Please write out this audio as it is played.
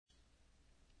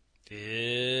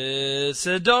It's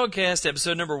a DawgCast,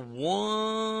 episode number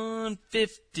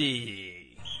 150.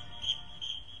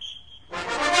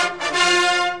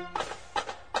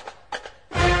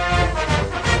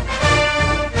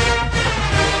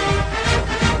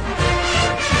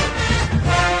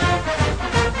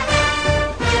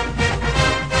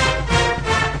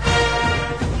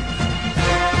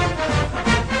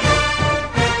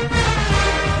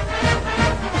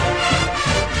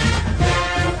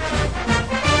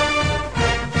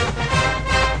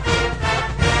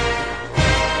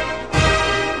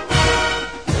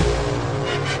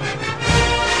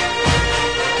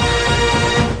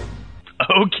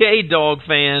 Okay, dog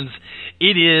fans,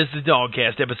 it is the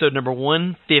DawgCast, episode number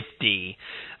 150.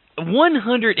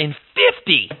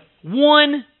 150!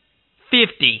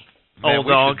 150, Man, old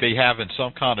dog. We should be having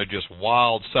some kind of just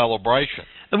wild celebration.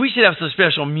 We should have some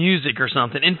special music or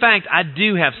something. In fact, I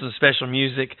do have some special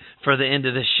music for the end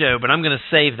of this show, but I'm going to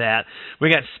save that. We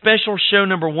got special show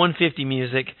number 150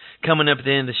 music coming up at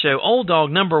the end of the show. Old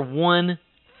dog, number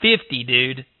 150,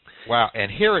 dude. Wow, and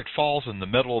here it falls in the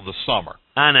middle of the summer.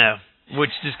 I know.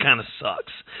 Which just kind of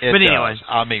sucks. It but anyway. does.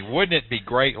 I mean, wouldn't it be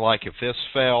great, like, if this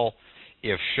fell,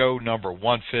 if show number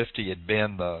 150 had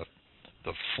been the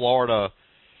Florida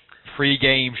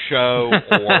pregame show,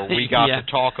 or we got to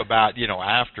talk about,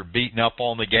 after beating up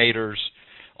on the Gators,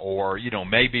 or,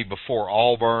 maybe before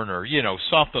Auburn, or,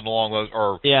 something along those,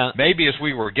 or maybe as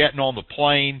we were getting on the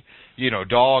plane,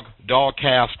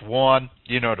 DawgCast 1,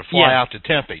 to fly out to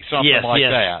Tempe, something like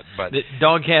that. But the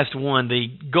DawgCast 1, the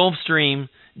Gulfstream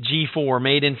G4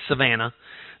 made in Savannah,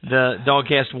 the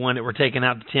DawgCast 1 that we're taking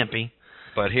out to Tempe.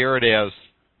 But here it is,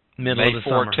 May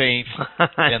 14th,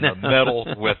 in the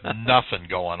middle with nothing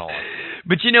going on.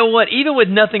 But you know what? Even with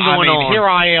nothing going on, here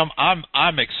I am.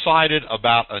 I'm excited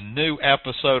about a new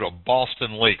episode of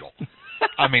Boston Legal.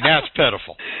 I mean, that's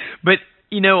pitiful. But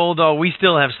old dog, we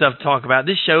still have stuff to talk about.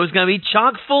 This show is going to be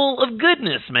chock full of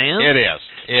goodness, man. It is.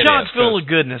 Chock full of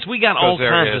goodness. We got all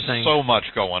kinds of things. There is so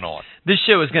much going on. This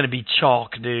show is going to be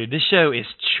chalk, dude. This show is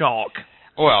chalk.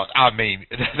 Well, I mean,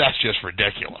 that's just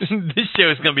ridiculous. This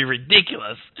show is going to be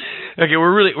ridiculous. Okay,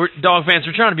 we're dog fans.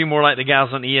 We're trying to be more like the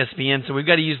guys on ESPN, so we've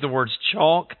got to use the words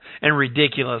chalk and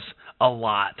ridiculous a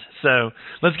lot. So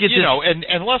let's get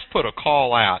and let's put a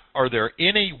call out. Are there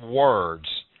any words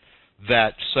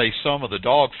that, say, some of the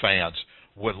dog fans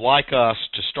would like us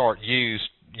to start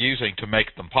using to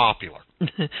make them popular?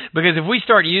 Because if we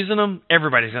start using them,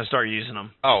 everybody's going to start using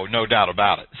them. Oh, no doubt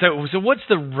about it. So what's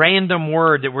the random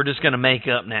word that we're just going to make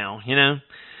up now, and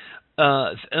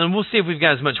we'll see if we've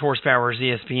got as much horsepower as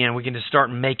ESPN. We can just start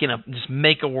make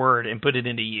a word and put it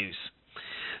into use.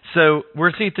 So we're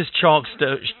going to get this chalk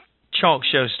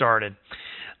show started.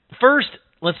 First,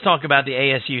 let's talk about the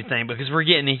ASU thing, because we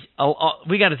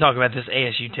got to talk about this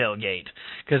ASU tailgate,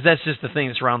 because that's just the thing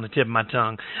that's around the tip of my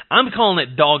tongue. I'm calling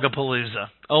it Dawgapalooza.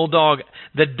 Old dog,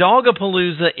 the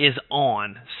Dawgapalooza is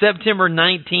on September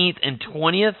 19th and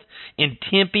 20th in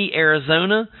Tempe,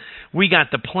 Arizona. We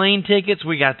got the plane tickets.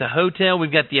 We got the hotel. We've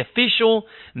got the official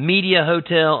media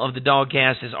hotel of the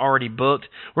DawgCast is already booked.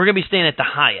 We're going to be staying at the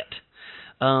Hyatt.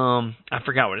 I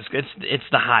forgot what it's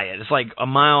the Hyatt. It's like a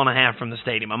mile and a half from the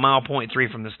stadium,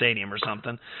 1.3 from the stadium or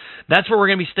something. That's where we're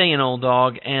going to be staying, old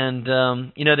dog. And,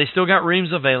 they still got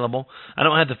rooms available. I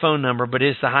don't have the phone number, but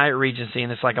it's the Hyatt Regency,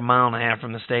 and it's like a mile and a half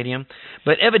from the stadium.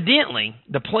 But evidently,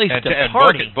 the place to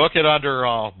party. Book it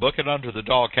under the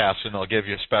DawgCast, and they'll give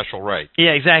you a special rate.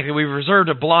 Yeah, exactly. We've reserved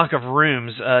a block of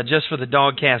rooms just for the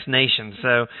DawgCast Nation.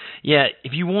 So, yeah,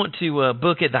 if you want to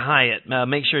book at the Hyatt,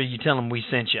 make sure you tell them we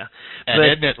sent you.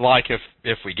 Isn't it like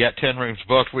if we get 10 rooms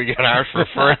booked, we get ours for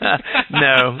free?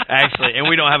 No, actually. And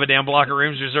we don't have a damn block of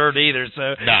rooms reserved either.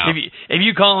 So no. if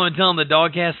you call them and tell them the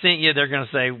DawgCast sent you, they're going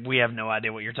to say, we have no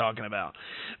idea what you're talking about.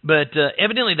 But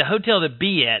evidently the hotel to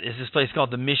be at is this place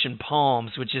called the Mission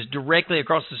Palms, which is directly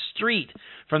across the street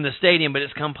from the stadium, but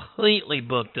it's completely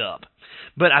booked up.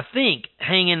 But I think,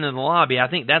 hanging in the lobby, I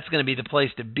think that's going to be the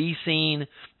place to be seen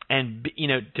and,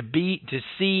 to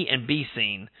see and be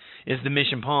seen is the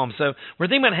Mission Palms. So we're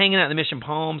thinking about hanging out in the Mission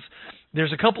Palms.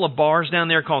 There's a couple of bars down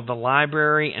there called the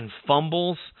Library and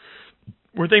Fumbles.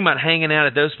 We're thinking about hanging out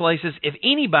at those places. If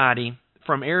anybody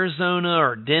from Arizona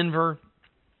or Denver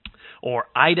or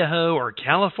Idaho or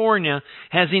California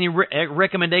has any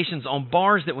recommendations on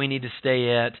bars that we need to stay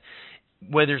at,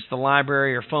 whether it's the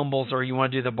Library or Fumbles, or you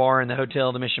want to do the bar in the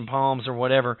hotel, the Mission Palms, or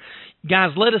whatever,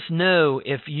 guys, let us know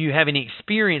if you have any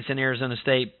experience in Arizona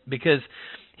State, because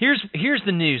here's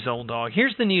the news, old dog.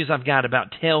 Here's the news I've got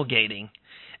about tailgating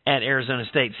at Arizona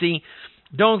State. See,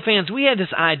 Dog fans, we had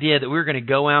this idea that we were going to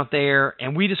go out there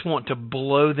and we just want to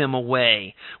blow them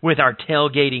away with our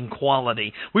tailgating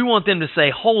quality. We want them to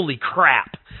say, holy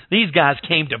crap, these guys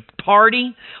came to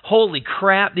party. Holy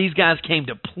crap, these guys came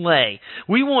to play.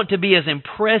 We want to be as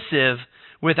impressive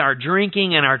with our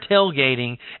drinking and our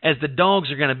tailgating as the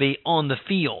dogs are going to be on the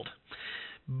field.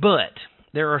 But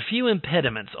there are a few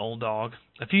impediments, old dog,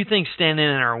 a few things standing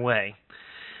in our way.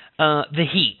 The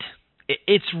heat.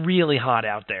 It's really hot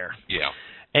out there. Yeah.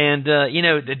 And,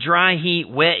 the dry heat,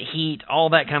 wet heat, all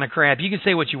that kind of crap. You can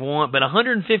say what you want, but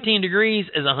 115 degrees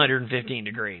is 115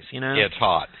 degrees, It's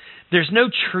hot. There's no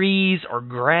trees or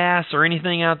grass or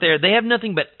anything out there. They have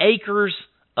nothing but acres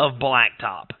of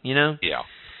blacktop, Yeah.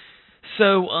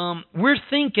 So we're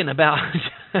thinking about,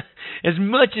 as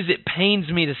much as it pains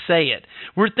me to say it,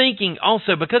 we're thinking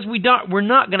also, because we're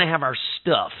not going to have our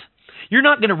stuff. You're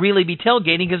not going to really be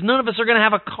tailgating because none of us are going to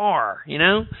have a car,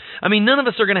 I mean, none of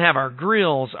us are going to have our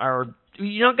grills,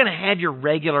 you're not going to have your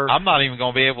regular... I'm not even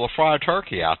going to be able to fry a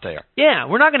turkey out there. Yeah,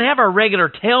 we're not going to have our regular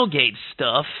tailgate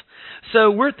stuff.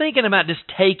 So we're thinking about just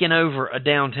taking over a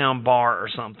downtown bar or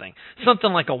something.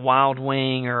 Something like a Wild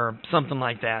Wing or something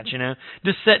like that,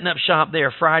 Just setting up shop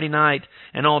there Friday night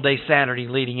and all day Saturday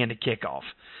leading into kickoff.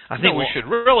 I think we should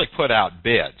really put out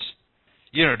bids.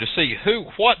 To see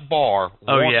what bar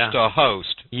wants to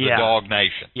host the Dog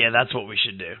Nation. Yeah, that's what we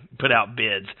should do. Put out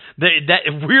bids.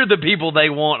 We're the people they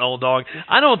want, old dog.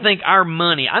 I don't think our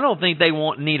money. I don't think they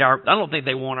want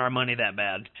our money that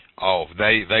bad. Oh,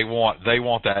 they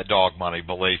want that dog money.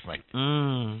 Believe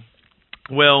me.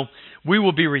 Well, we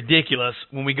will be ridiculous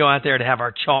when we go out there to have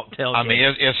our chalk tailgate. I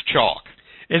mean, it's chalk.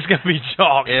 It's going to be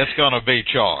chalk. It's going to be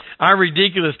chalk. Our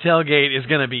ridiculous tailgate is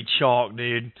going to be chalk,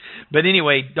 dude. But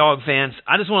anyway, dog fans,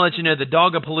 I just want to let you know the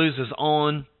Dogapalooza is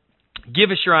on. Give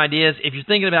us your ideas. If you're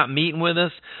thinking about meeting with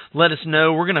us, let us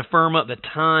know. We're going to firm up the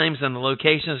times and the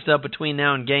location and stuff between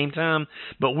now and game time.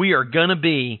 But we are going to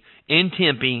be in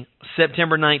Tempe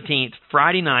September 19th,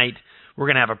 Friday night. We're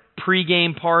going to have a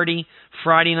pregame party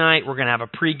Friday night. We're going to have a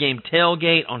pregame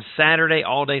tailgate on Saturday,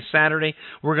 all day Saturday.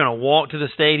 We're going to walk to the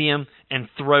stadium and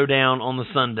throw down on the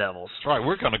Sun Devils. That's right.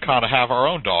 We're going to kind of have our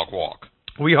own dog walk.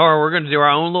 We are. We're going to do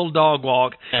our own little dog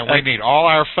walk. And we need all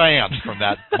our fans from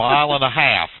that mile and a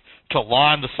half to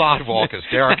line the sidewalk as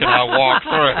Derek and I walk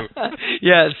through.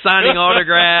 Yeah, signing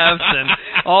autographs and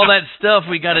all that stuff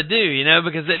we got to do,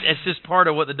 because it's just part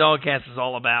of what the DawgCast is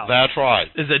all about. That's right.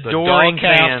 Is adoring the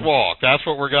DawgCast fans. Walk. That's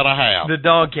what we're going to have. The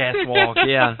DawgCast walk,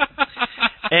 yeah.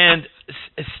 And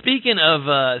speaking of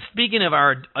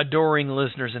our adoring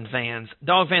listeners and fans,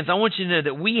 dog fans, I want you to know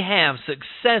that we have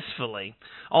successfully,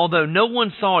 although no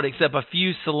one saw it except a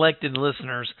few selected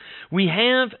listeners, we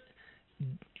have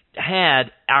had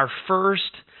our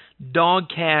first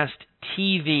DawgCast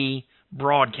TV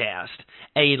broadcast,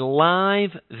 a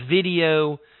live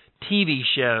video TV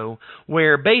show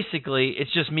where basically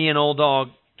it's just me and old dog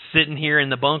sitting here in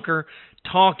the bunker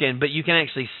talking, but you can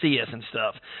actually see us and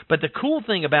stuff. But the cool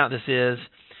thing about this is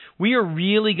we are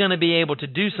really going to be able to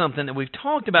do something that we've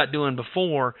talked about doing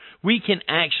before. We can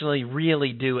actually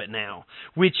really do it now,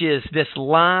 which is this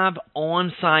live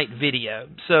on-site video.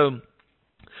 So,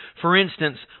 for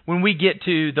instance, when we get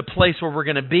to the place where we're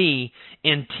going to be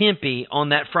in Tempe on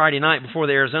that Friday night before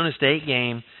the Arizona State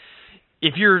game,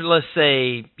 if you're, let's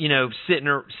say,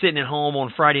 sitting at home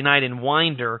on Friday night in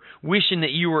Winder, wishing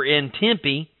that you were in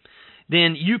Tempe,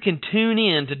 then you can tune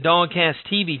in to DawgCast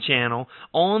TV channel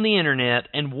on the internet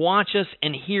and watch us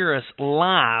and hear us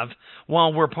live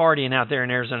while we're partying out there in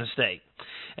Arizona State.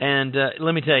 And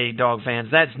let me tell you, dog fans,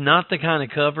 that's not the kind of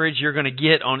coverage you're going to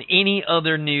get on any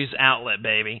other news outlet,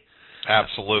 baby.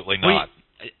 Absolutely not.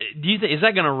 Do you think, is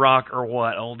that going to rock or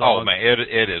what, old dog? Oh, man,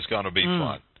 it is going to be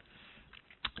fun.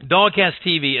 DawgCast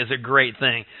TV is a great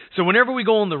thing. So whenever we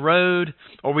go on the road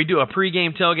or we do a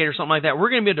pregame tailgate or something like that, we're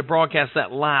going to be able to broadcast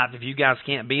that live if you guys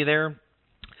can't be there.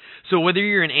 So whether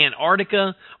you're in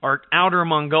Antarctica or outer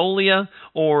Mongolia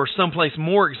or someplace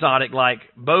more exotic like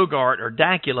Bogart or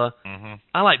Dacula,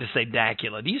 I like to say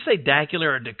Dacula. Do you say Dacula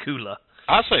or Dacula?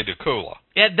 I say Dacula.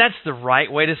 Yeah, that's the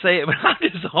right way to say it, but I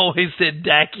just always said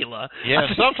Dacula. Yeah,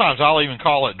 and sometimes I'll even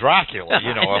call it Dracula,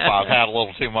 if I've had a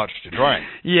little too much to drink.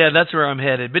 Yeah, that's where I'm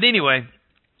headed. But anyway,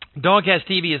 DawgCast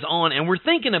TV is on, and we're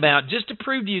thinking about, just to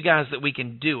prove to you guys that we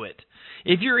can do it,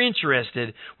 if you're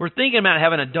interested, we're thinking about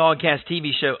having a DawgCast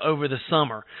TV show over the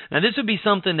summer. Now, this would be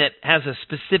something that has a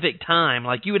specific time,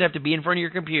 like you would have to be in front of your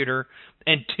computer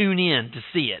and tune in to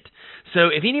see it. So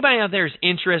if anybody out there is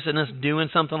interested in us doing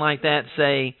something like that,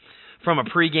 say from a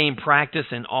pregame practice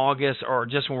in August or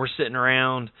just when we're sitting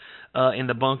around in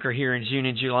the bunker here in June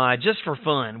and July, just for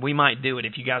fun, we might do it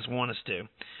if you guys want us to.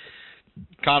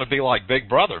 kind of be like Big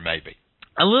Brother, maybe.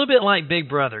 A little bit like Big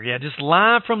Brother, yeah. Just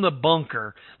live from the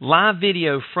bunker, live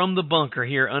video from the bunker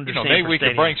here under Sanford maybe we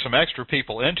Stadium. could bring some extra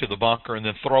people into the bunker and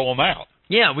then throw them out.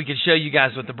 Yeah, we could show you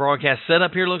guys what the broadcast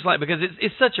setup here looks like, because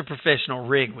it's such a professional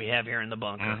rig we have here in the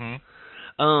bunker.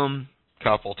 Mm-hmm.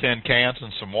 Couple tin cans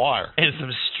and some wire. And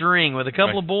some string with a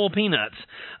couple of boiled peanuts.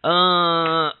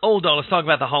 Old dog, let's talk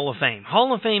about the Hall of Fame.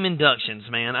 Hall of Fame inductions,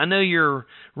 man. I know you're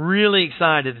really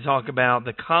excited to talk about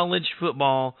the College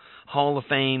Football Hall of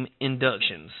Fame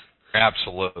inductions.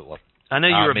 Absolutely. I know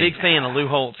you're a big fan of Lou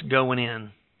Holtz going in.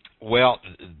 Well,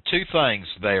 two things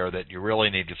there that you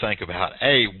really need to think about.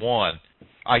 One,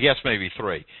 I guess maybe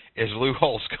three. Is Lou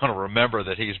Holtz going to remember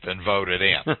that he's been voted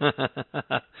in?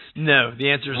 No,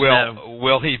 the answer is no.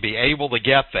 Will he be able to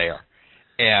get there?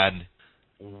 And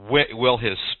will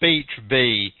his speech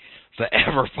be the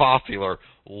ever-popular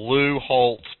Lou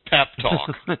Holtz pep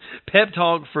talk? Pep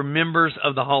talk for members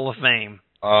of the Hall of Fame.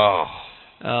 Oh,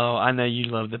 I know you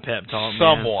love the pep talk,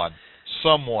 man.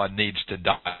 Someone needs to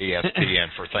die ESPN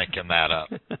for thinking that up.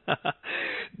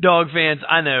 Dog fans,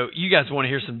 I know you guys want to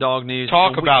hear some dog news.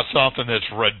 Talk about something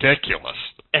that's ridiculous.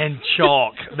 And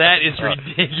chalk. That is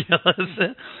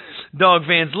ridiculous. Dog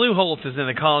fans, Lou Holtz is in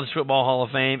the College Football Hall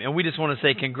of Fame, and we just want to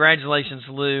say congratulations,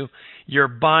 Lou. Your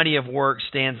body of work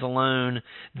stands alone.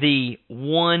 The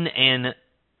 1 and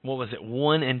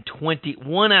 21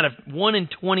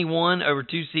 over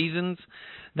 2 seasons.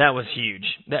 That was huge.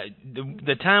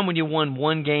 The time when you won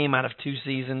 1 game out of 2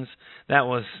 seasons, that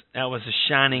was a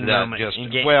shining moment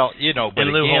in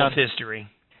Lou Holtz history.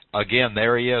 Again,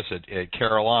 there he is at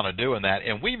Carolina doing that,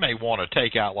 and we may want to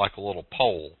take out like a little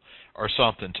poll or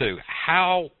something too.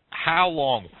 How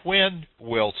long? When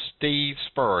will Steve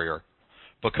Spurrier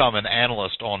become an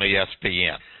analyst on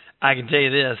ESPN? I can tell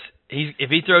you this. If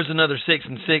he throws another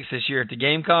 6-6 this year at the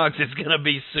Gamecocks, it's going to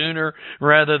be sooner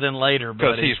rather than later.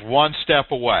 Because he's one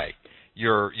step away.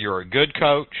 You're a good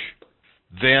coach,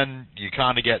 then you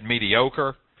kind of get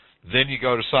mediocre, then you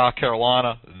go to South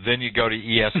Carolina, then you go to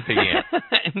ESPN.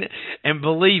 and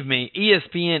believe me,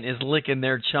 ESPN is licking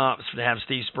their chops to have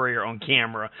Steve Spurrier on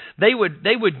camera. They would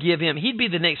give him. He'd be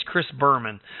the next Chris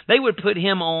Berman. They would put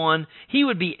him on. He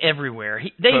would be everywhere.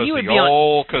 He would be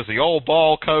on because the old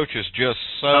ball coach is just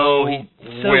so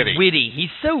witty.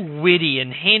 He's so witty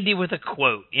and handy with a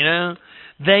quote.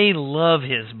 They love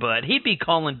his butt. He'd be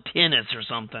calling tennis or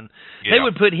something. Yeah. They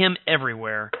would put him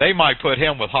everywhere. They might put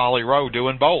him with Holly Rowe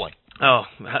doing bowling. Oh,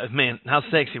 man, how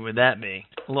sexy would that be?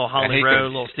 A little Holly Rowe, a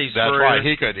little Steve Spurrier.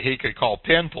 That's right. He could call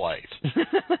pin plays.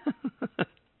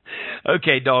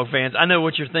 Okay, dog fans, I know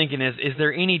what you're thinking is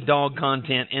there any dog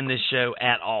content in this show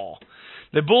at all?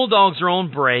 The Bulldogs are on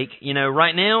break.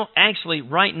 Right now, as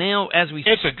we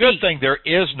speak. It's a good thing there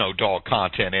is no dog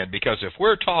content in, because if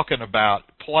we're talking about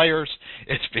players,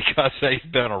 it's because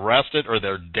they've been arrested or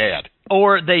they're dead.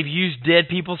 Or they've used dead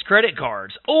people's credit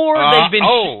cards. Or they've been...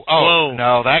 Whoa.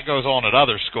 No, that goes on at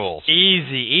other schools.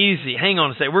 Easy. Hang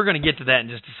on a second. We're going to get to that in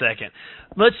just a second.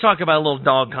 Let's talk about a little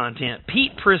dog content.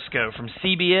 Pete Prisco from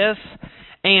CBS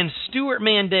and Stuart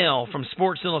Mandel from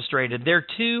Sports Illustrated. They're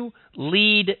 2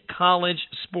 lead college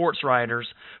sports writers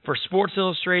for Sports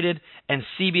Illustrated and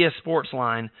CBS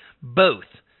Sportsline. Both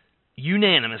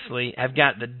unanimously have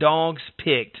got the Dogs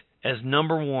picked as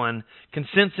number 1,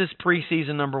 consensus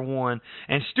preseason number 1.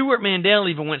 And Stuart Mandel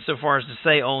even went so far as to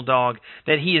say, old dog,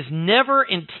 that he has never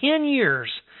in 10 years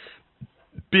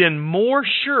been more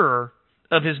sure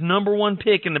of his number 1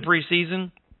 pick in the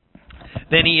preseason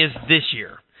than he is this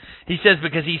year. He says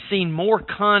because he's seen more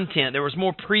content. There was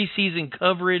more preseason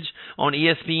coverage on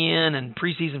ESPN and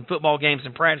preseason football games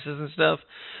and practices and stuff.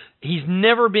 He's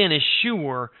never been as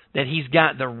sure that he's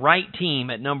got the right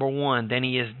team at number 1 than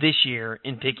he is this year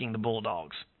in picking the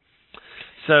Bulldogs.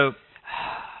 So,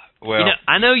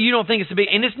 I know you don't think it's a big,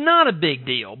 and it's not a big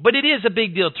deal, but it is a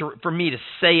big deal for me to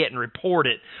say it and report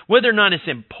it. Whether or not it's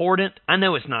important, I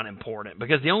know it's not important,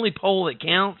 because the only poll that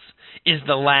counts is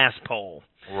the last poll.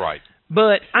 Right.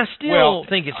 But I still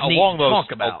think it's neat to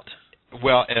talk about.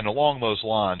 Well, and along those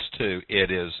lines, too,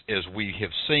 it is we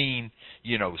have seen,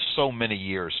 so many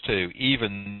years, too,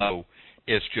 even though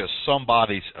it's just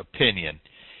somebody's opinion,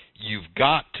 you've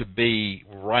got to be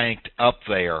ranked up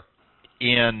there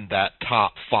in that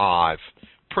top 5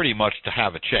 pretty much to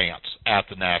have a chance at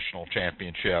the national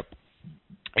championship,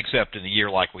 except in a year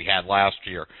like we had last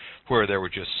year where there were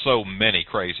just so many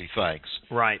crazy things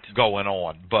going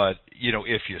on. But,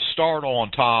 if you start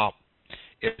on top,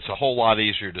 it's a whole lot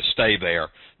easier to stay there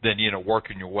than,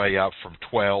 working your way up from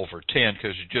 12 or 10,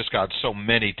 because you just got so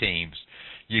many teams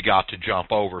you got to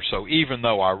jump over. So even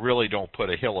though I really don't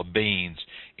put a hill of beans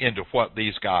into what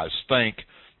these guys think,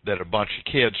 that a bunch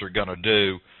of kids are going to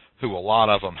do, who a lot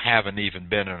of them haven't even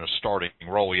been in a starting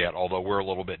role yet, although we're a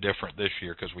little bit different this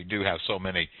year because we do have so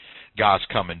many guys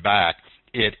coming back.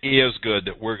 It is good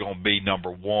that we're going to be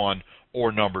number 1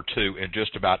 or number 2 in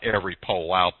just about every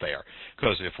poll out there,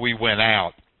 because if we win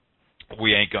out,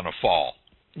 we ain't going to fall.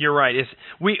 You're right.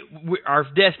 Our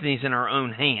destiny's in our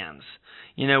own hands.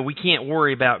 You know, we can't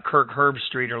worry about Kirk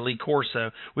Herbstreit or Lee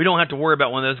Corso. We don't have to worry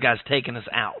about one of those guys taking us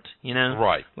out, you know?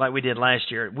 Right. Like we did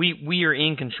last year. We are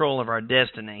in control of our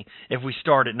destiny if we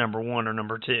start at number 1 or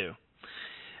number 2.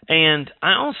 And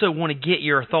I also want to get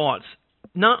your thoughts.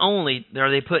 Not only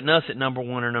are they putting us at number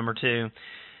 1 or number 2,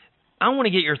 I want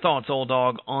to get your thoughts, Old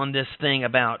Dog, on this thing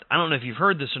about, I don't know if you've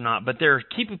heard this or not, but there are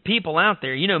people out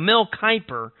there. You know, Mel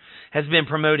Kiper has been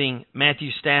promoting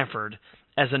Matthew Stafford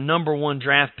as a number 1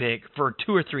 draft pick for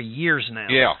 2 or 3 years now.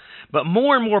 Yeah. But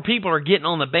more and more people are getting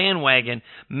on the bandwagon.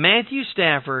 Matthew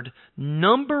Stafford,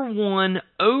 number 1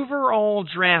 overall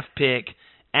draft pick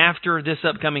after this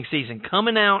upcoming season,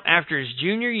 coming out after his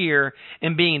junior year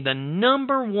and being the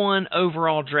number 1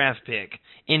 overall draft pick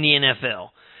in the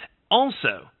NFL.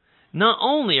 Also, not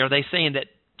only are they saying that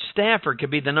Stafford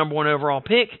could be the number 1 overall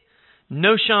pick,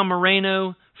 Noshawn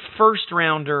Moreno, first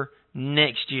rounder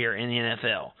next year in the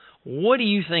NFL. What do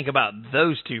you think about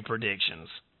those 2 predictions?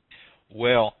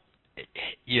 Well,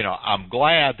 you know, I'm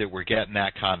glad that we're getting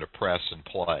that kind of press and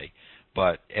play,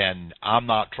 and I'm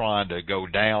not trying to go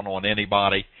down on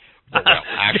anybody. Well,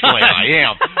 actually I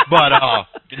am, but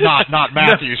not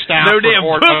Matthew Stafford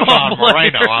or Noshawn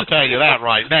Moreno. I'll tell you that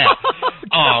right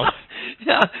now.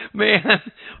 Yeah, man,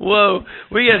 whoa,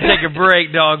 we got to take a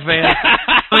break, dog fan.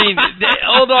 I mean,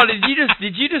 hold on,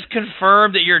 did you just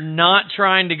confirm that you're not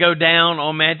trying to go down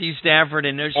on Matthew Stafford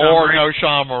and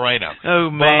Noshawn Moreno? Oh,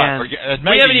 man.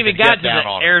 We haven't even got to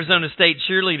the Arizona State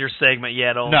cheerleader segment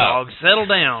yet, old dog. Settle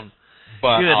down.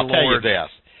 But I'll tell you this,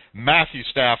 Matthew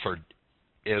Stafford,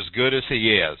 as good as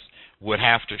he is, would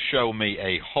have to show me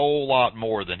a whole lot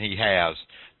more than he has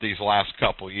these last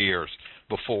couple of years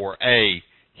before, A,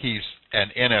 he's an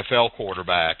NFL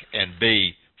quarterback, and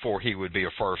B, before he would be a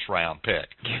first-round pick.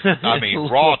 I mean,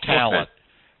 raw talent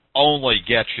only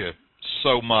gets you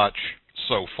so much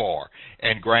so far.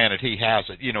 And granted, he has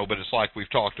it, you know, but it's like we've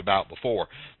talked about before.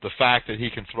 The fact that he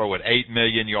can throw it 8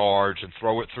 million yards and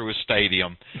throw it through a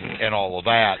stadium and all of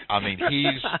that, I mean,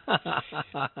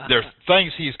 there's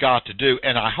things he's got to do,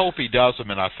 and I hope he does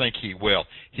them, and I think he will.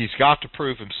 He's got to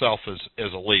prove himself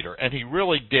as a leader, and he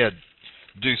really did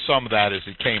do some of that as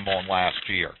he came on last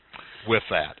year with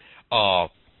that.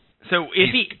 So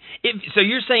so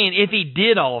you're saying if he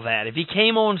did all that, if he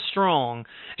came on strong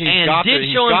and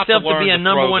did show himself to be a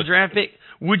number 1 draft pick,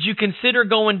 would you consider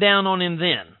going down on him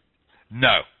then?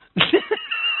 No.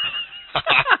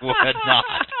 I would not.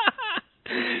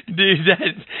 Dude,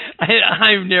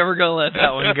 I'm never going to let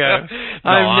that one go.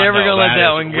 I'm never going to let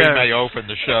that one go. We may open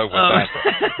the show with that.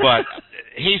 But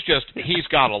he's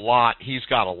got a lot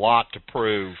to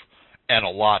prove and a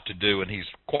lot to do, and he's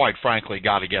quite frankly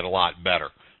got to get a lot better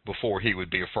before he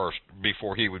would be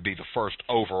the first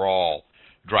overall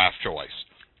draft choice.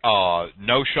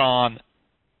 Noshawn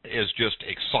is just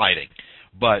exciting,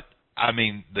 but I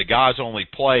mean, the guy's only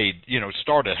played,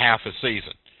 started half a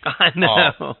season. I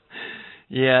know.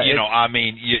 Yeah. I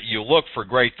mean, you look for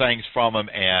great things from him,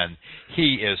 and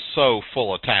he is so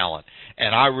full of talent.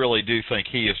 And I really do think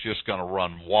he is just going to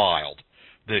run wild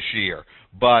this year.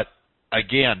 But,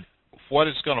 again, what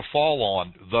it's going to fall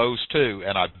on, those two,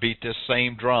 and I beat this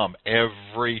same drum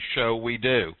every show we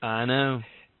do. I know.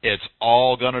 It's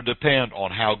all going to depend on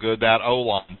how good that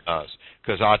O-line does.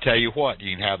 Because I'll tell you what,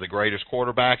 you can have the greatest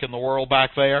quarterback in the world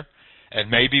back there, and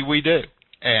maybe we do.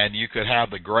 And you could have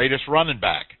the greatest running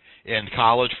back in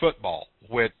college football,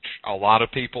 which a lot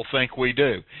of people think we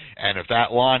do. And if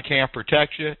that line can't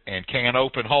protect you and can't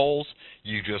open holes,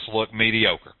 you just look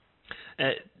mediocre.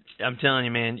 I'm telling you,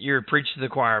 man, you're preaching to the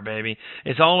choir, baby.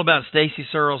 It's all about Stacey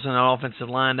Searles and the offensive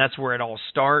line. That's where it all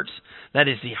starts. That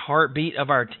is the heartbeat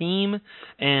of our team.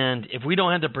 And if we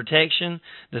don't have the protection,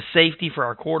 the safety for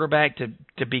our quarterback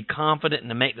to be confident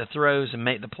and to make the throws and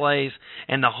make the plays,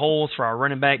 and the holes for our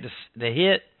running back to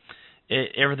hit,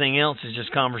 everything else is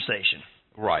just conversation.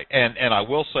 Right. And I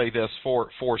will say this for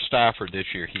Stafford this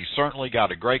year. He's certainly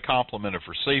got a great complement of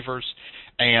receivers,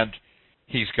 and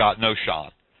he's got Noshawn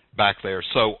back there.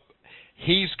 So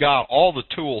he's got all the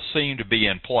tools seem to be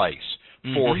in place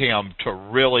for him to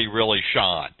really, really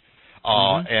shine.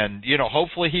 And,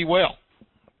 hopefully he will.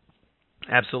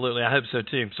 Absolutely. I hope so,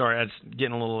 too. Sorry, I was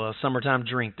getting a little summertime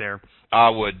drink there. I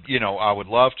would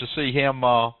love to see him,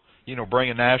 bring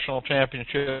a national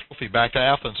championship trophy back to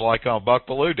Athens like Buck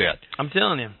Bellew did. I'm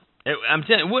telling you. I'm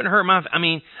telling you, it wouldn't hurt my. I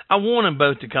mean, I want them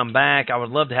both to come back. I would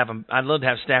love to have them. I'd love to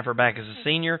have Stafford back as a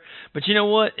senior. But you know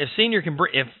what? If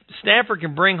Stafford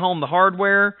can bring home the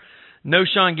hardware,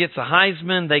 Noshawn gets a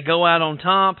Heisman. They go out on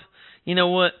top. You know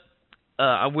what?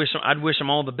 I'd wish them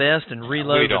all the best and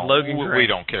reload with Logan Gray. We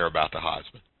don't care about the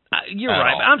Heisman. You're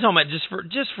right. But I'm talking about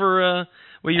just for.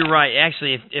 Well, you're right.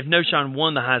 Actually, if Noshawn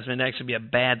won the Heisman, it'd actually be a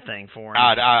bad thing for him.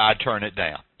 I'd turn it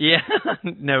down. Yeah.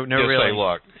 no, just really. Say,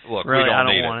 look, really, we don't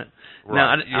need I don't want it.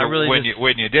 Right. No, I really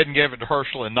when you didn't give it to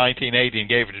Herschel in 1980 and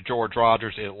gave it to George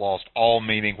Rogers, it lost all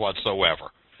meaning whatsoever.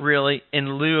 Really,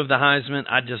 in lieu of the Heisman,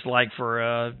 I'd just like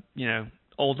for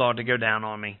Old Dog to go down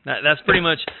on me. That's pretty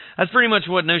much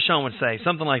what Noshawn would say.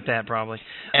 Something like that, probably.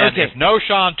 And okay. if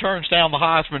Noshawn turns down the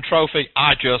Heisman Trophy,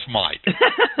 I just might.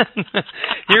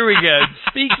 Here we go.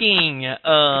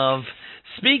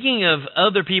 Speaking of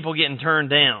other people getting turned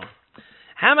down,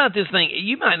 how about this thing?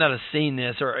 You might not have seen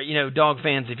this, or Dog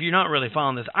fans, if you're not really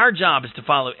following this, our job is to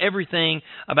follow everything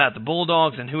about the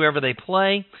Bulldogs and whoever they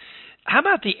play. How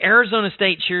about the Arizona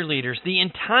State cheerleaders? The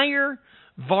entire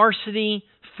varsity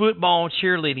football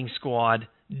cheerleading squad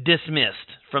dismissed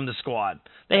from the squad.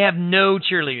 They have no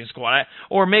cheerleading squad.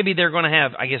 Or maybe they're going to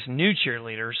have, I guess, new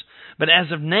cheerleaders. But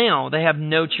as of now, they have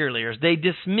no cheerleaders. They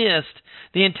dismissed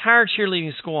the entire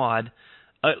cheerleading squad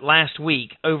last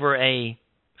week over a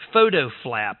photo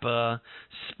flap,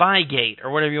 Spygate,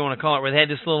 or whatever you want to call it, where they had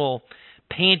this little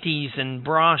panties and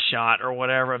bra shot or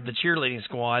whatever of the cheerleading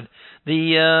squad.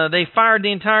 They fired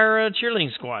the entire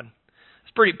cheerleading squad.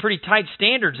 It's pretty tight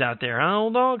standards out there, huh,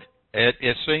 Old Dog?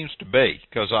 It seems to be,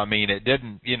 because I mean, it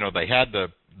didn't. They had the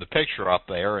picture up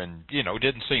there, and it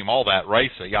didn't seem all that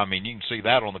racy. I mean, you can see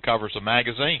that on the covers of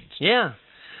magazines. Yeah.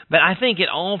 But I think it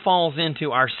all falls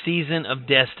into our season of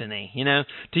destiny,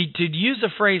 To use a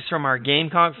phrase from our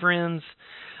Gamecock friends,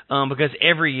 because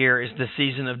every year is the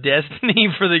season of destiny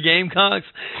for the Gamecocks.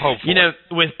 Hopefully.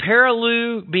 With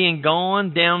Perilou being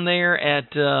gone down there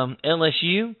at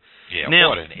LSU. Yeah, now,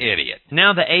 what an idiot.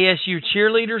 Now the ASU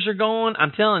cheerleaders are gone.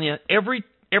 I'm telling you,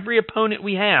 every opponent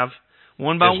we have,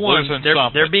 one by one,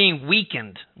 they're being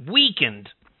weakened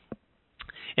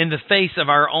in the face of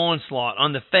our onslaught,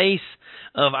 on the face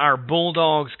of our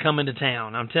Bulldogs coming to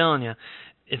town. I'm telling you,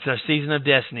 it's our season of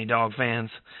destiny, Dog fans.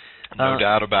 No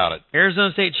doubt about it.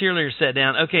 Arizona State cheerleaders sat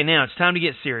down. Okay, now it's time to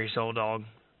get serious, Old Dog.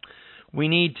 We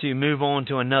need to move on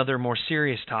to another more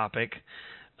serious topic.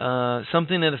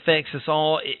 Something that affects us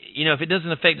all. If it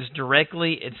doesn't affect us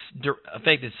directly, it's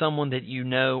affected someone that you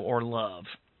know or love.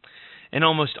 In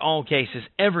almost all cases,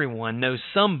 everyone knows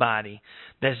somebody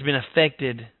that's been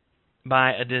affected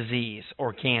by a disease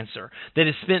or cancer, that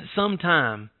has spent some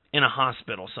time in a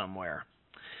hospital somewhere.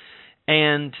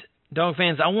 And, Dog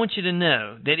fans, I want you to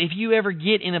know that if you ever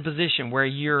get in a position where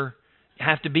you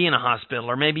have to be in a hospital,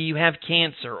 or maybe you have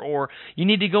cancer, or you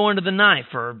need to go under the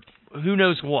knife, or who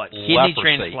knows what, kidney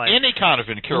transplant, any kind of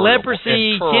incurable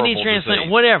kidney transplant,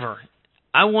 disease. Whatever.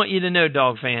 I want you to know,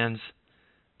 Dog fans,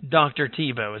 Dr.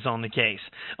 Tebow is on the case.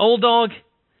 Old Dog,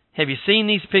 have you seen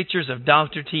these pictures of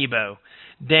Dr. Tebow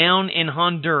down in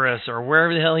Honduras or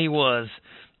wherever the hell he was,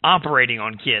 operating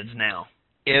on kids now?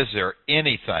 Is there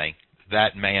anything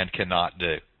that man cannot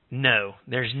do? No,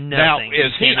 there's nothing. Now,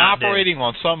 is he operating do.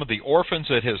 on some of the orphans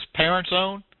that his parents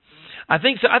own? I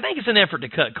think so. I think it's an effort to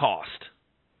cut cost.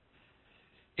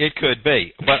 It could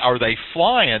be. But are they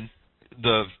flying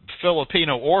the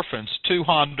Filipino orphans to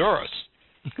Honduras?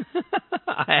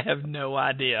 I have no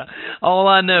idea. All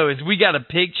I know is we got a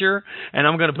picture, and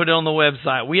I'm going to put it on the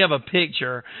website. We have a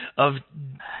picture of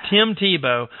Tim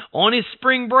Tebow on his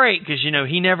spring break, because,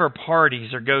 he never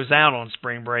parties or goes out on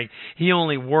spring break. He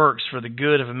only works for the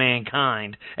good of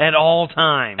mankind at all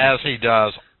times. As he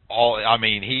does.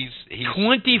 He's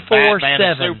 24/7 Batman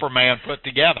and Superman put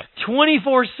together.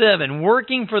 24/7,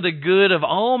 working for the good of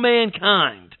all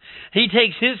mankind. He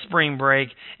takes his spring break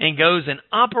and goes and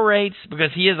operates,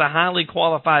 because he is a highly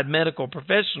qualified medical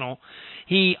professional.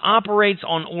 He operates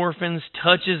on orphans,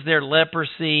 touches their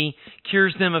leprosy,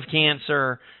 cures them of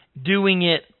cancer, doing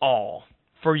it all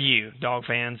for you, Dog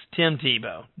fans. Tim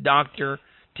Tebow, Dr.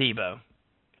 Tebow.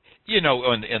 In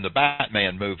the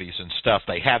Batman movies and stuff,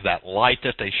 they have that light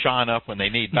that they shine up when they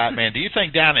need Batman. Do you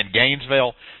think down in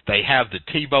Gainesville they have the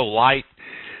Tebow light?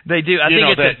 They do. I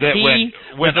think it's a T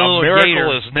when a a miracle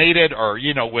gator is needed, or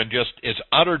when just is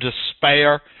utter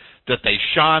despair, that they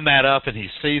shine that up and he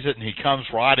sees it and he comes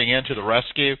riding into the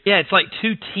rescue. Yeah, it's like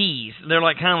two T's. They're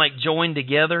kind of joined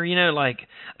together.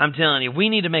 I'm telling you, we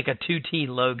need to make a 2T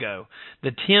logo.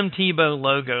 The Tim Tebow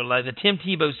logo, like the Tim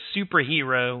Tebow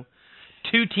superhero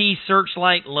 2T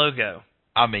searchlight logo.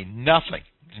 Nothing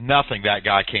that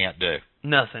guy can't do.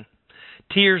 Nothing.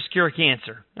 Tears cure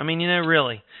cancer. I mean,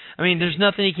 really. I mean, there's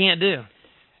nothing he can't do.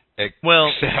 Except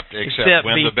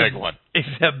win the big one.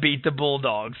 Except beat the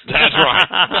Bulldogs. That's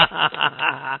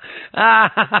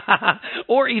right.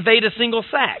 Or evade a single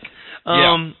sack.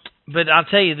 Yeah. But I'll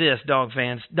tell you this, Dog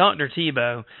fans, Dr.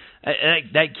 Tebow,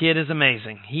 that kid is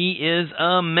amazing. He is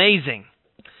amazing.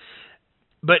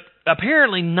 But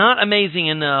apparently not amazing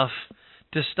enough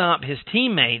to stop his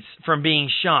teammates from being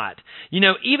shot.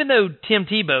 Even though Tim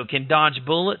Tebow can dodge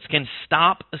bullets, can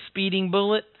stop a speeding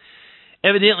bullet,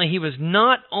 evidently he was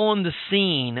not on the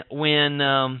scene when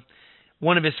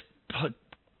one of his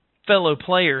fellow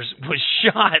players was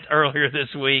shot earlier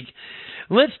this week.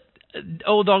 Let's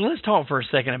talk for a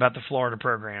second about the Florida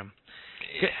program.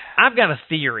 I've got a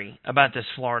theory about this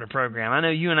Florida program. I know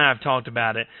you and I have talked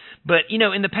about it. But,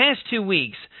 in the past 2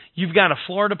 weeks, you've got a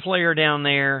Florida player down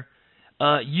there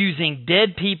using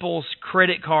dead people's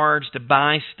credit cards to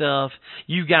buy stuff.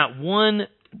 You've got one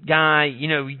guy,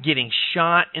 getting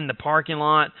shot in the parking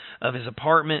lot of his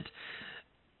apartment.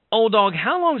 Old Dog,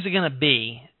 how long is it going to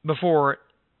be before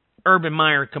Urban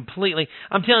Meyer completely...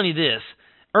 I'm telling you this.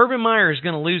 Urban Meyer is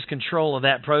going to lose control of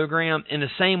that program in the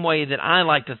same way that I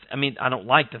don't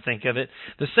like to think of it,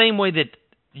 the same way that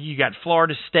you got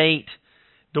Florida State,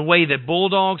 the way that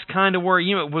Bulldogs kind of were.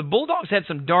 Bulldogs had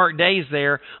some dark days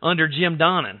there under Jim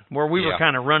Donnan where we were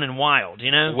kind of running wild,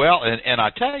 Well, and I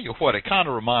tell you what, it kind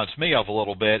of reminds me of a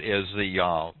little bit is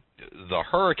the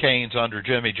Hurricanes under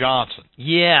Jimmy Johnson.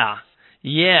 Yeah,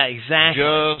 exactly.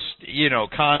 Just,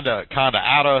 kind of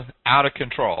out of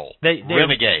control. They're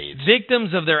renegades.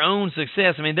 Victims of their own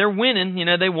success. I mean, they're winning.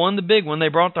 They won the big one. They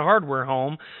brought the hardware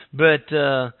home. But,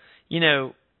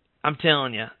 I'm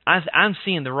telling you, I'm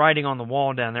seeing the writing on the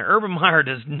wall down there. Urban Meyer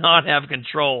does not have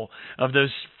control of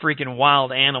those freaking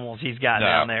wild animals he's got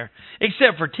down there.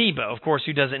 Except for Tebow, of course,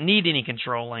 who doesn't need any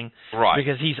controlling. Right.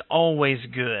 Because he's always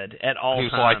good at all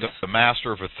times. Who's like the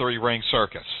master of a three-ring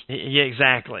circus. Yeah,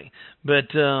 exactly.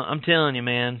 But I'm telling you,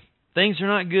 man, things are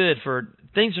not good for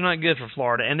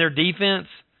Florida, and their defense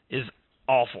is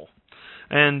awful.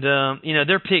 And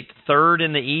they're picked third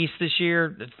in the East this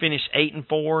year. Finished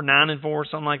 8-4, 9-4,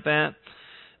 something like that.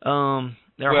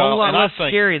 They're a whole lot less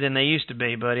scary than they used to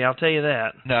be, buddy. I'll tell you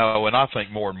that. No, and I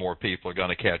think more and more people are going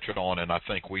to catch on, and I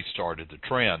think we started the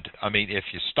trend. I mean, if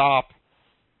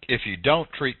you don't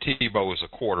treat Tebow as a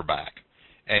quarterback,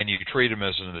 and you treat him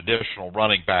as an additional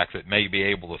running back that may be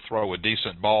able to throw a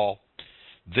decent ball,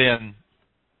 then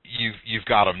you've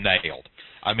got him nailed.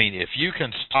 I mean, if you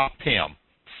can stop him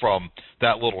from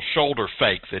that little shoulder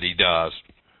fake that he does,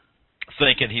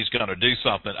 thinking he's going to do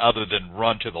something other than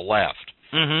run to the left.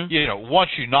 Mm-hmm. Once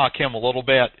you knock him a little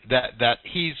bit, that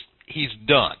he's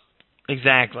done.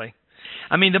 Exactly.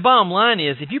 I mean, the bottom line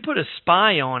is, if you put a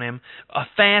spy on him, a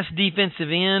fast defensive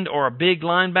end or a big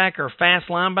linebacker or fast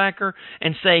linebacker,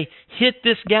 and say, hit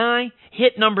this guy,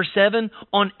 hit number 7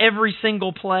 on every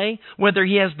single play, whether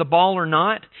he has the ball or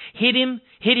not, hit him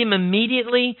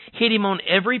immediately, hit him on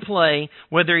every play,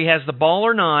 whether he has the ball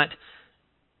or not,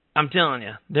 I'm telling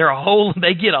you,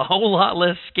 they get a whole lot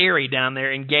less scary down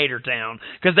there in Gatortown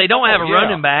because they don't have a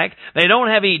running back, they don't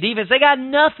have any defense, they got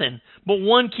nothing but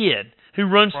one kid who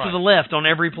runs to the left on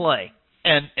every play.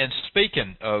 And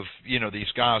speaking of,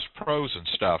 these guys, pros and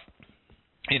stuff,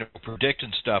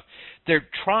 predicting stuff, they're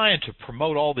trying to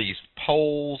promote all these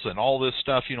polls and all this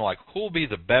stuff, like who'll be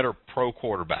the better pro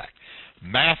quarterback,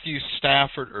 Matthew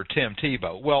Stafford or Tim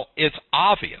Tebow? Well, it's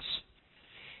obvious.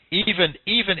 Even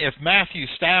if Matthew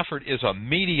Stafford is a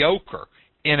mediocre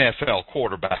NFL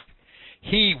quarterback,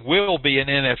 he will be an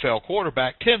NFL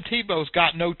quarterback. Tim Tebow's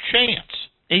got no chance.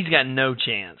 He's got no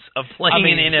chance of playing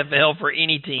in the NFL for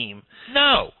any team.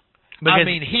 No.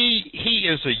 He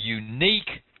is a unique,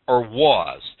 or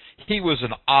he was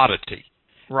an oddity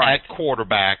at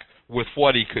quarterback with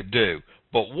what he could do.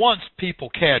 But once people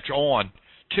catch on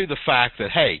to the fact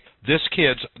that, hey, this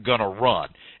kid's going to run,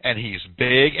 and he's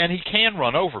big, and he can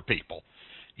run over people,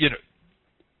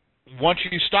 once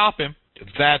you stop him,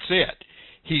 that's it.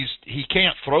 He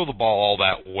can't throw the ball all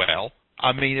that well.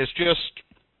 I mean, it's just...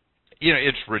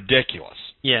 it's ridiculous.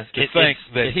 Yes, it's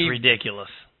ridiculous.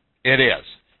 It is.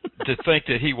 To think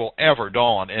that he will ever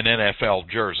don an NFL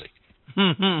jersey.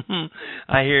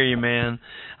 I hear you, man.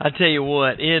 I tell you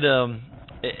what, it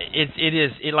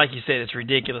is like you said, it's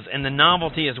ridiculous, and the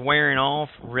novelty is wearing off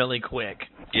really quick.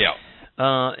 Yeah.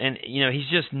 And he's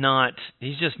just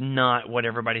not what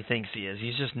everybody thinks he is.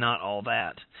 He's just not all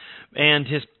that. And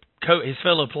his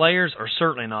fellow players are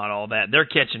certainly not all that. They're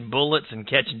catching bullets and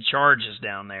catching charges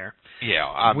down there.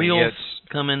 Yeah, Wheels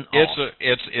coming off.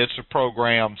 It's a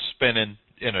program spinning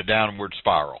in a downward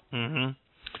spiral. Mm-hmm.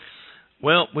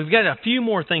 Well, we've got a few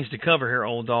more things to cover here,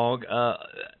 old dog.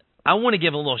 I want to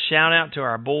give a little shout-out to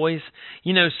our boys.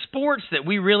 You know, sports that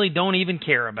we really don't even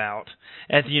care about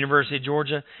at the University of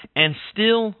Georgia, and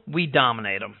still we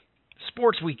dominate them.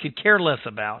 Sports we could care less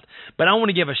about. But I want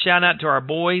to give a shout-out to our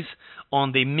boys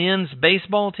on the men's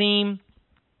baseball team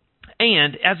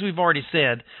and, as we've already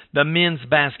said, the men's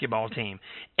basketball team.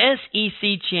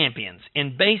 SEC champions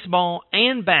in baseball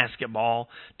and basketball,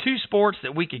 two sports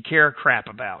that we could care a crap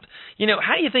about. You know,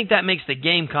 how do you think that makes the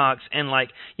Gamecocks? And,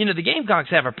 the Gamecocks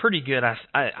have a pretty good, I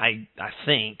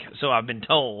think, so I've been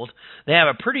told, they have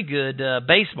a pretty good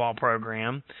baseball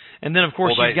program. And then, of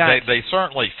course, they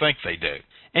certainly think they do.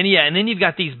 And then you've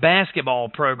got these basketball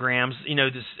programs, you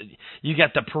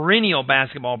got the perennial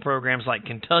basketball programs like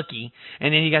Kentucky,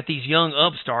 and then you got these young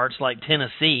upstarts like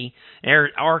Tennessee,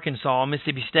 Arkansas,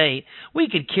 Mississippi State. We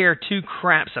could care two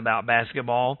craps about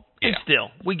basketball, and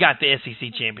still, we got the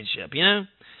SEC championship, Yeah,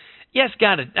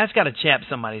 that's got to chap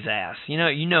somebody's ass. You know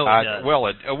it does.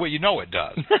 Well, you know it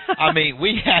does. I mean,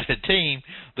 we had a team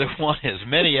that won as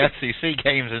many SEC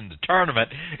games in the tournament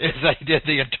as they did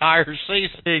the entire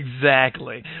season.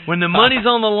 Exactly. When the money's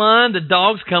on the line, the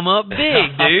dogs come up big,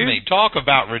 dude. I mean, talk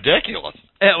about ridiculous.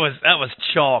 That was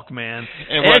chalk, man.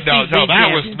 No, that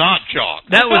was not chalk.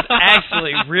 That was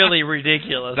actually really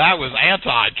ridiculous. That was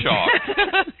anti-chalk.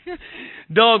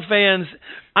 Dog fans,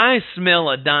 I smell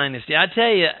a dynasty. I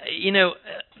tell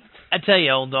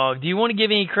you, old dog, do you want to give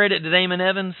any credit to Damon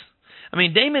Evans? I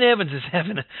mean, Damon Evans is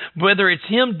having, whether it's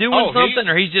him doing something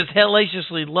or he's just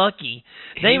hellaciously lucky,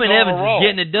 Damon Evans is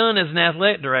getting it done as an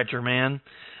athletic director, man.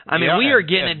 I mean, we are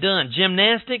getting it done.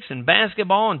 Gymnastics and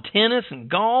basketball and tennis and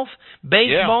golf,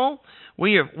 baseball. Yeah.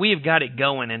 We have got it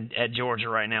going at Georgia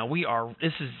right now.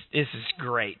 This is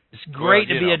great. It's great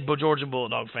to be a Georgia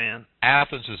Bulldog fan.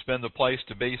 Athens has been the place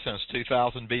to be since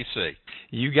 2000 BC.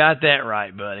 You got that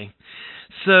right, buddy.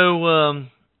 So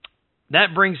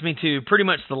that brings me to pretty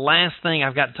much the last thing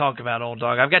I've got to talk about, old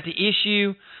dog. I've got to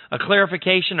issue a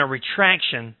clarification, a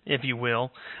retraction, if you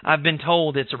will. I've been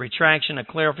told it's a retraction, a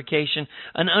clarification,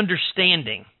 an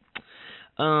understanding.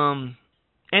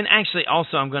 And actually,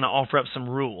 also, I'm going to offer up some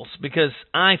rules because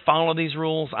I follow these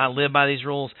rules. I live by these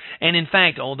rules. And in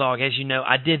fact, old dog, as you know,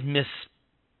 I did misspeak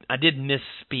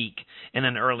in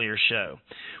an earlier show.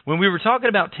 When we were talking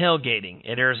about tailgating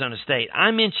at Arizona State,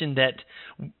 I mentioned that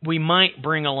we might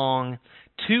bring along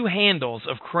 2 handles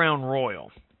of Crown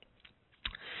Royal.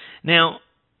 Now,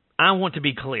 I want to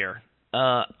be clear.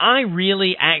 I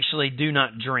really actually do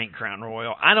not drink Crown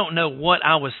Royal. I don't know what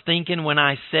I was thinking when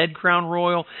I said Crown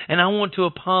Royal, and I want to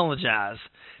apologize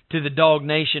to the Dog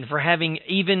Nation for having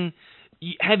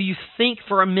have you think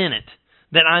for a minute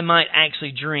that I might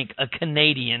actually drink a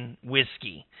Canadian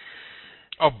whiskey.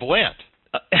 A blend.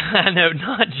 I know,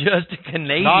 not just a Canadian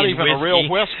whiskey. Not even a real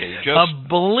whiskey. Just a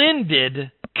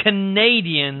blended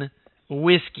Canadian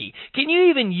whiskey. Can you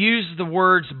even use the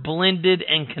words blended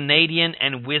and Canadian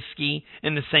and whiskey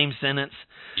in the same sentence?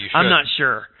 You should. I'm not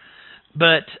sure.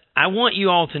 But I want you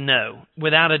all to know,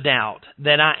 without a doubt,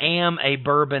 that I am a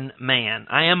bourbon man.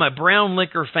 I am a brown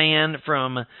liquor fan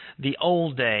from the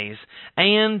old days.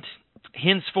 And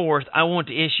henceforth, I want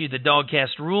to issue the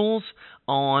DawgCast rules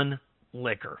on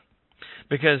liquor.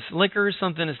 Because liquor is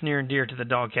something that's near and dear to the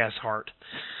DawgCast heart.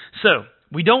 So,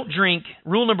 we don't drink,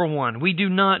 rule number 1, we do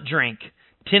not drink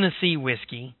Tennessee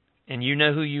whiskey, and you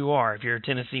know who you are if you're a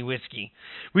Tennessee whiskey.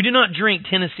 We do not drink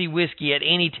Tennessee whiskey at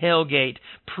any tailgate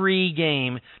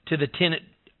pre-game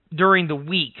during the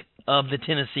week of the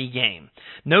Tennessee game.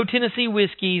 No Tennessee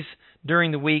whiskeys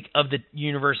during the week of the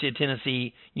University of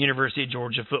Tennessee, University of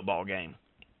Georgia football game.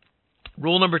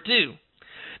 Rule number 2,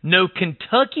 no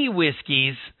Kentucky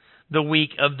whiskeys the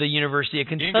week of the University of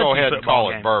Kentucky football game. You can go ahead and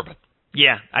call it bourbon.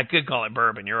 Yeah, I could call it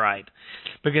bourbon, you're right.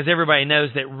 Because everybody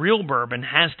knows that real bourbon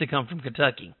has to come from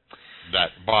Kentucky.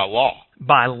 That by law.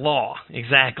 By law,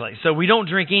 exactly. So we don't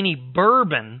drink any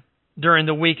bourbon during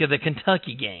the week of the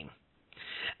Kentucky game.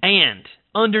 And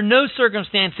under no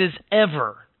circumstances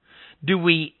ever do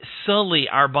we sully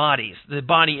our bodies. The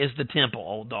body is the temple,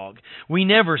 old dog. We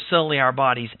never sully our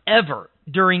bodies ever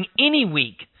during any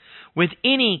week with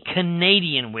any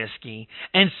Canadian whiskey,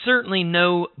 and certainly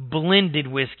no blended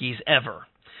whiskeys ever.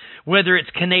 Whether it's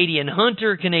Canadian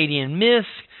Hunter, Canadian Mist,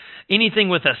 anything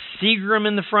with a Seagram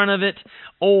in the front of it,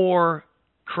 or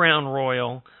Crown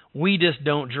Royal, we just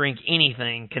don't drink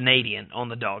anything Canadian on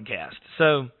the DawgCast.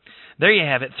 So, there you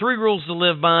have it. 3 rules to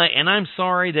live by, and I'm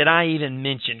sorry that I even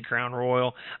mentioned Crown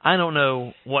Royal. I don't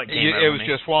know what came over me. It was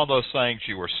just one of those things,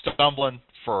 you were stumbling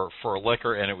for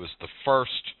liquor, and it was the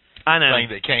first thing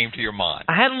that came to your mind?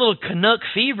 I had a little Canuck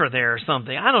fever there or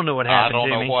something. I don't know what happened to me. I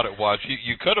don't know what it was.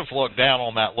 You could have looked down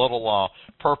on that little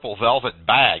purple velvet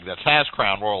bag that's has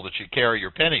Crown Royal that you carry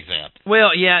your pennies in.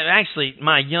 Well, yeah, actually,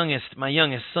 my youngest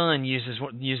son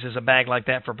uses a bag like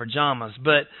that for pajamas.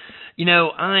 But you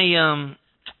know, I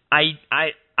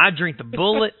drink the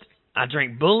Bullet. I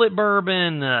drink Bullet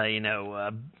bourbon.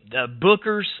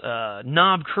 Booker's,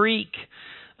 Knob Creek.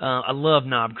 I love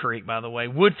Knob Creek, by the way.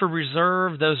 Woodford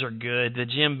Reserve, those are good. The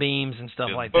Jim Beams and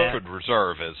stuff like that. Woodford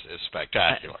Reserve is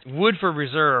spectacular. Woodford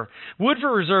Reserve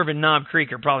and Knob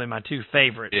Creek are probably my two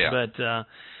favorites. Yeah. But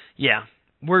yeah,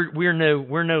 we're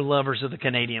no lovers of the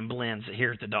Canadian blends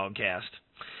here at the DawgCast.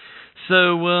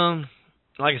 So,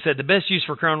 like I said, the best use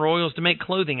for Crown Royal is to make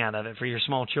clothing out of it for your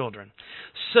small children.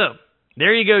 So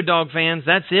there you go, dog fans.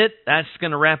 That's it. That's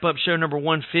going to wrap up show number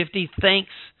 150. Thanks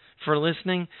for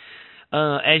listening.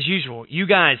 As usual, you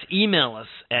guys email us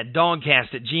at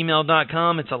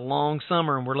dawgcast@gmail.com. It's a long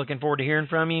summer, and we're looking forward to hearing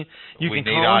from you. We need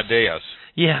ideas.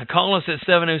 Yeah, call us at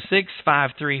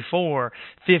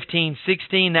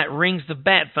 706-534-1516. That rings the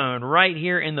bat phone right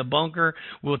here in the bunker.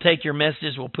 We'll take your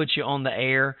messages. We'll put you on the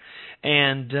air.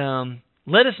 And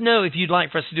let us know if you'd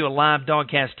like for us to do a live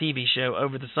DawgCast TV show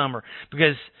over the summer,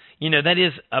 because you know, that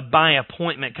is a by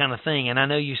appointment kind of thing, and I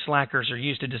know you slackers are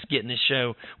used to just getting this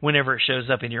show whenever it shows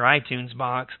up in your iTunes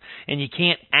box, and you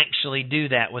can't actually do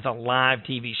that with a live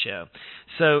TV show.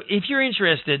 So if you're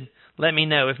interested, let me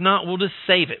know. If not, we'll just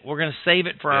save it. We're going to save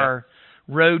it for our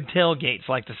road tailgates,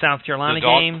 like the South Carolina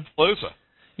game. Dawgapalooza.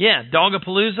 Yeah,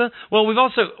 Dawgapalooza. Well, we're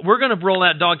going to roll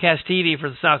out DawgCast TV for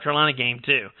the South Carolina game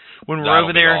too. When we're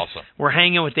over there, awesome. We're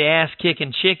hanging with the Ass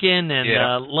Kicking Chicken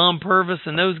and Lum Purvis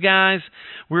and those guys.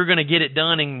 We're going to get it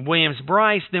done in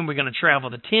Williams-Brice. Then we're going to travel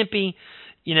to Tempe.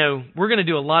 You know, we're going to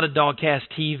do a lot of DawgCast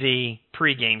TV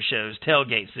pregame shows,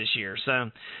 tailgates this year. So,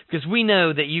 because we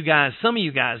know that you guys, some of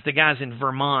you guys, the guys in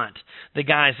Vermont, the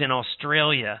guys in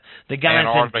Australia, the guys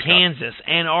in Kansas,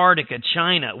 Antarctica,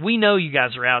 China, we know you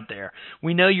guys are out there.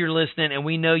 We know you're listening, and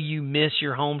we know you miss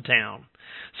your hometown.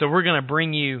 So we're going to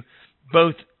bring you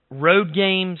both road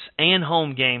games and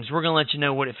home games. We're going to let you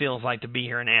know what it feels like to be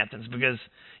here in Athens, because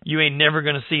you ain't never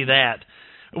going to see that.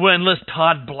 Well, unless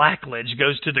Todd Blackledge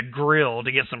goes to the grill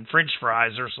to get some French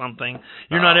fries or something,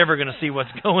 you're not ever going to see what's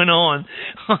going on.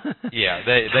 Yeah,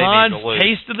 they Todd's need to lose.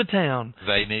 Taste of the Town.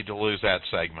 They need to lose that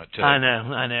segment, too.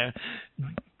 I know.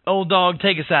 Old dog,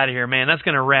 take us out of here, man. That's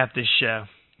going to wrap this show.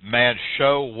 Man,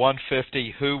 show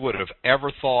 150, who would have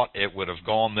ever thought it would have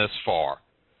gone this far?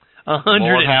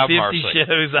 150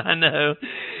 shows, I know.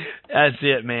 That's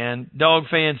it, man. Dog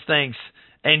fans, thanks.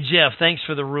 And Jeff, thanks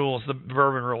for the rules, the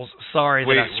bourbon rules. Sorry that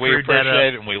I screwed that up. We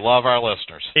appreciate it, and we love our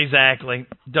listeners. Exactly.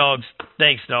 Dogs,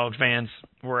 thanks, dog fans.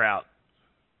 We're out.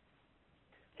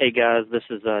 Hey, guys, this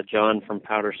is John from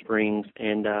Powder Springs,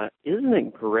 and isn't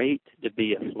it great to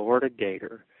be a Florida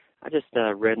Gator? I just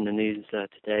read in the news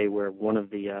today where one of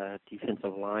the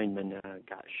defensive linemen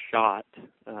got shot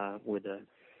with a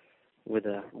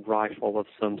rifle of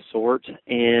some sort,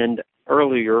 and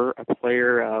earlier a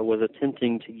player was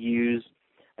attempting to use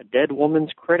a dead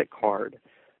woman's credit card.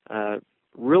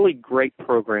 Really great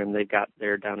program they've got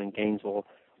there down in Gainesville.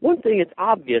 One thing, it's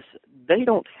obvious, they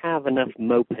don't have enough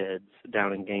mopeds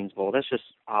down in Gainesville. That's just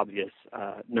obvious,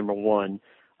 number one,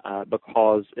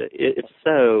 because if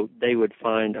so, they would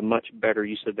find a much better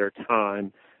use of their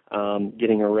time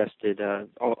getting arrested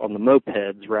on the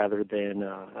mopeds rather than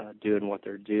doing what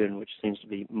they're doing, which seems to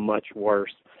be much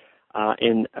worse.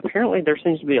 And apparently there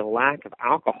seems to be a lack of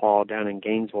alcohol down in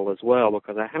Gainesville as well,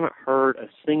 because I haven't heard a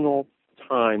single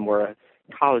time where a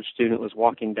college student was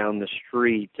walking down the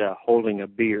street holding a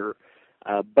beer,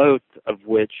 both of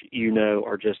which,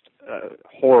 are just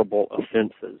horrible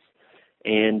offenses.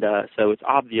 And so it's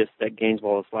obvious that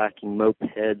Gainesville is lacking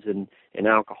mopeds and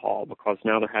alcohol, because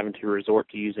now they're having to resort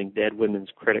to using dead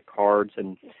women's credit cards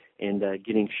and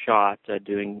getting shot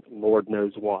doing Lord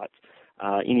knows what.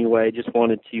 Anyway, just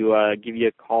wanted to give you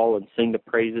a call and sing the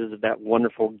praises of that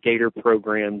wonderful Gator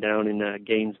program down in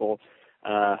Gainesville.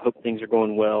 Hope things are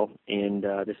going well, and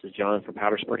this is John from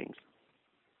Powder Springs.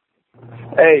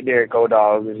 Hey, Derek Old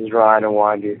Dog. This is Ryan and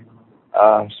Wander.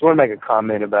 Just want to make a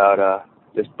comment about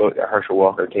this book that Herschel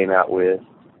Walker came out with,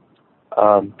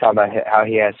 talking about how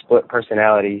he has split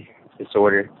personality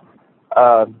disorder.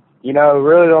 Really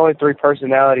the only three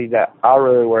personalities that I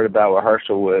really worried about with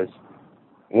Herschel was,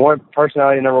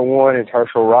 personality number one is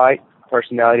Herschel right,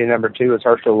 personality number two is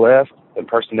Herschel left, and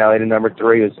personality number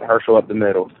three is Herschel up the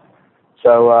middle.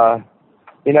 So, I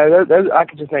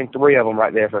could just name three of them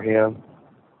right there for him.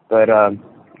 But I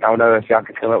don't know if y'all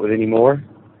could come up with any more.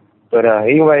 But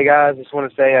anyway, guys, just want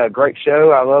to say great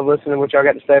show. I love listening to what y'all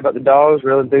got to say about the Dogs.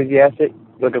 Real enthusiastic.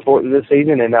 Looking forward to this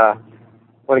season, and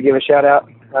want to give a shout out.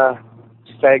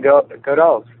 Say go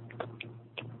Dogs.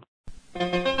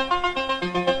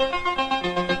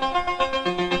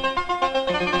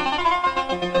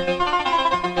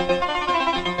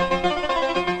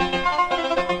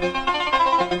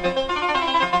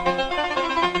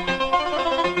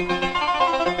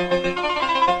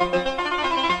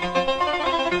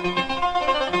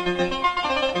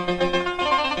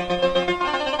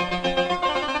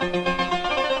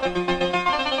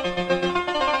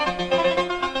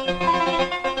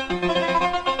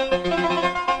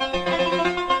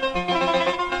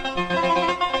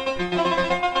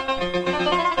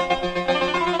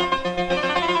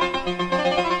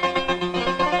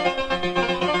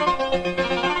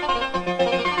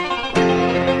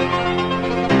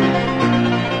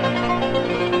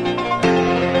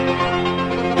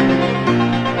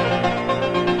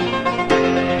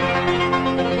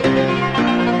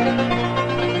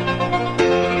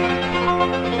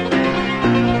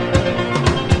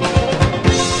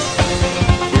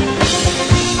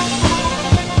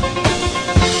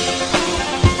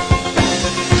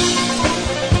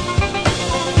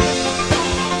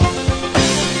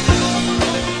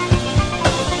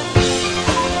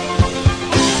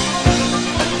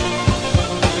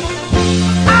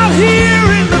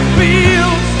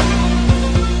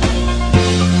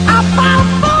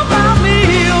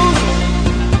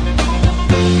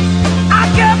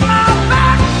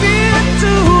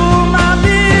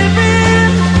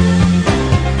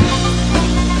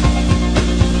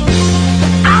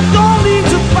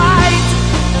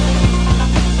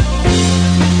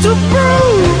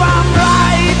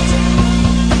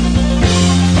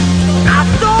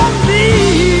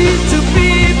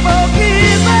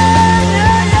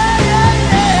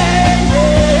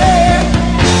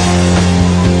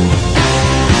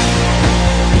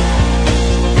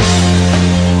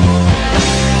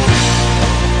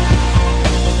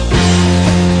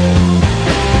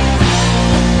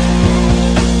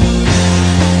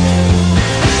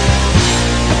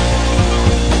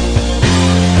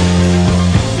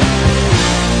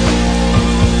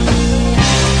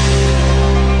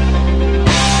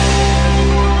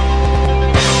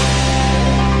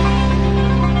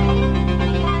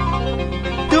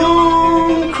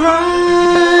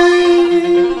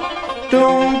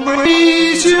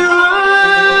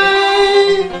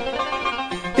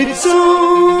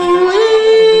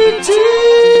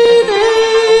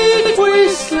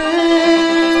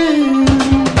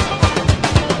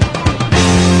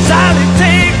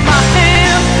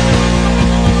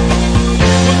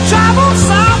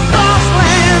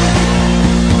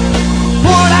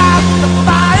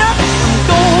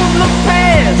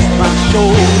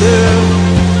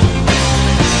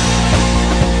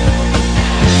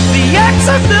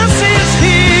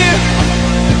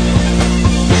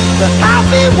 I'll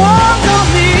be one of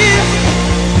me.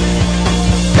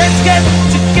 Let's get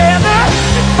together.